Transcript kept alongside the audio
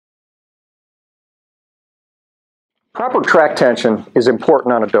Proper track tension is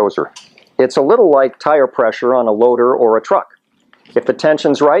important on a dozer. It's a little like tire pressure on a loader or a truck. If the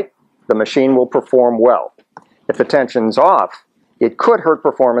tension's right, the machine will perform well. If the tension's off, it could hurt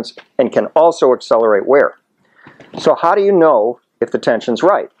performance and can also accelerate wear. So how do you know if the tension's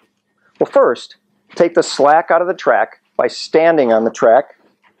right? Well, first, take the slack out of the track by standing on the track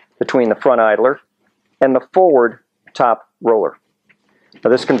between the front idler and the forward top roller. Now,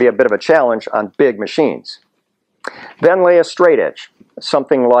 this can be a bit of a challenge on big machines. Then lay a straight edge,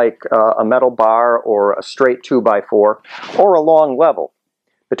 something like a metal bar or a straight 2x4 or a long level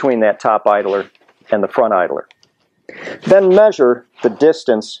between that top idler and the front idler. Then measure the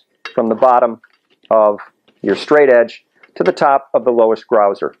distance from the bottom of your straight edge to the top of the lowest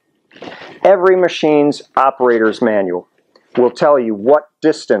grouser. Every machine's operator's manual will tell you what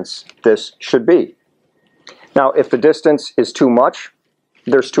distance this should be. Now, if the distance is too much,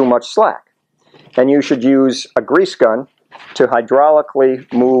 there's too much slack, and you should use a grease gun to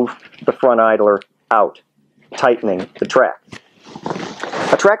hydraulically move the front idler out, tightening the track.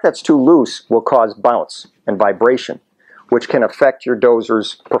 A track that's too loose will cause bounce and vibration, which can affect your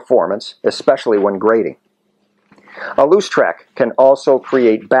dozer's performance, especially when grading. A loose track can also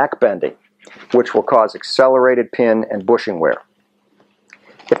create back bending, which will cause accelerated pin and bushing wear.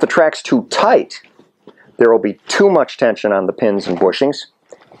 If the track's too tight, there will be too much tension on the pins and bushings,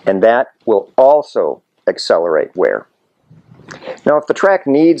 and that will also accelerate wear. Now, if the track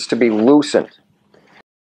needs to be loosened